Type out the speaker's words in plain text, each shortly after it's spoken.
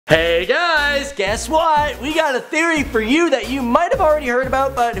Hey guys, guess what? We got a theory for you that you might have already heard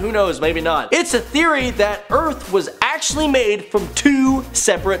about, but who knows, maybe not. It's a theory that Earth was actually made from 2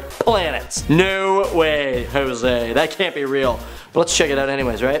 separate planets. No way, Jose, that can't be real. But let's check it out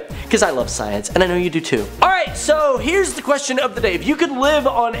anyways, right? Because I love science, and I know you do too. Alright, so here's the question of the day. If you could live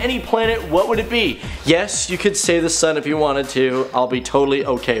on any planet, what would it be? Yes, you could say the sun if you wanted to. I'll be totally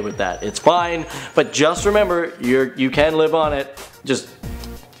okay with that. It's fine, but just remember, you can live on it.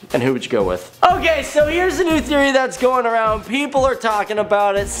 And who would you go with? Okay, so here's a new theory that's going around. People are talking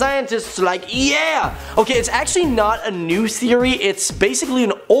about it. Scientists are like, yeah! Okay, it's actually not a new theory. It's basically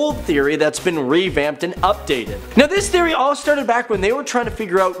an old theory that's been revamped and updated. Now, this theory all started back when they were trying to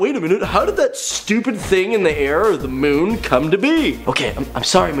figure out, wait a minute, how did that stupid thing in the air, or the moon, come to be? Okay, I'm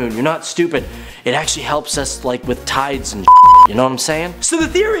sorry, moon, you're not stupid. It actually helps us, like, with tides and you know what I'm saying? So the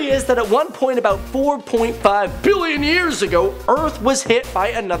theory is that at one point about 4.5 billion years ago, Earth was hit by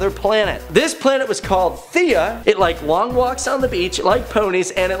another planet. This planet was called Theia. It liked long walks on the beach, it liked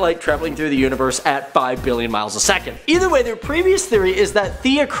ponies, and it liked traveling through the universe at 5 billion miles a second. Either way, their previous theory is that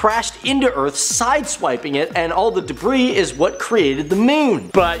Theia crashed into Earth, sideswiping it, and all the debris is what created the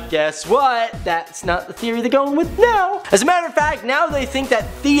moon. But guess what? That's not the theory they're going with now. As a matter of fact, now they think that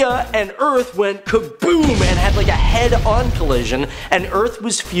Theia and Earth went kaboom and had like a head-on collision, and Earth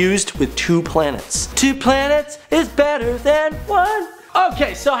was fused with 2 planets. 2 planets is better than 1.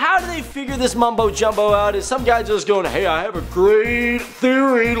 Okay, so how do they figure this mumbo jumbo out? Is some guy just going, hey, I have a great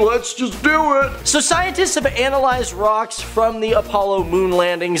theory, let's just do it. So scientists have analyzed rocks from the Apollo moon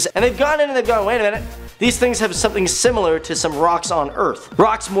landings, and they've gone in and they've gone, wait a minute. These things have something similar to some rocks on Earth.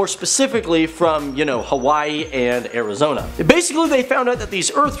 Rocks more specifically from, you know, Hawaii and Arizona. Basically, they found out that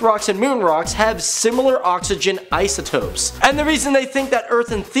these Earth rocks and moon rocks have similar oxygen isotopes. And the reason they think that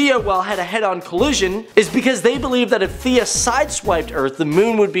Earth and Theia, well, had a head-on collision is because they believe that if Theia sideswiped Earth, the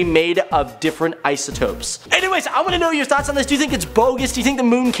moon would be made of different isotopes. Anyways, I want to know your thoughts on this. Do you think it's bogus? Do you think the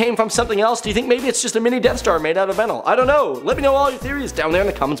moon came from something else? Do you think maybe it's just a mini Death Star made out of metal? I don't know. Let me know all your theories down there in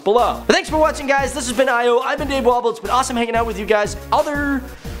the comments below. But thanks for watching, guys. This has been I've been Dave Wobble. It's been awesome hanging out with you guys. Other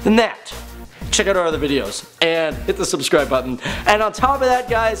than that, check out our other videos and hit the subscribe button. And on top of that,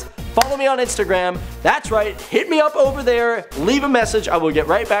 guys, follow me on Instagram. That's right, hit me up over there. Leave a message. I will get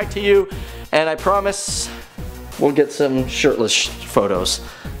right back to you. And I promise we'll get some shirtless photos.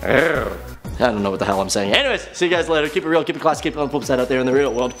 I don't know what the hell I'm saying. Anyways, see you guys later. Keep it real, keep it classy, keep it on the flip side out there in the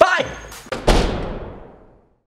real world. Bye!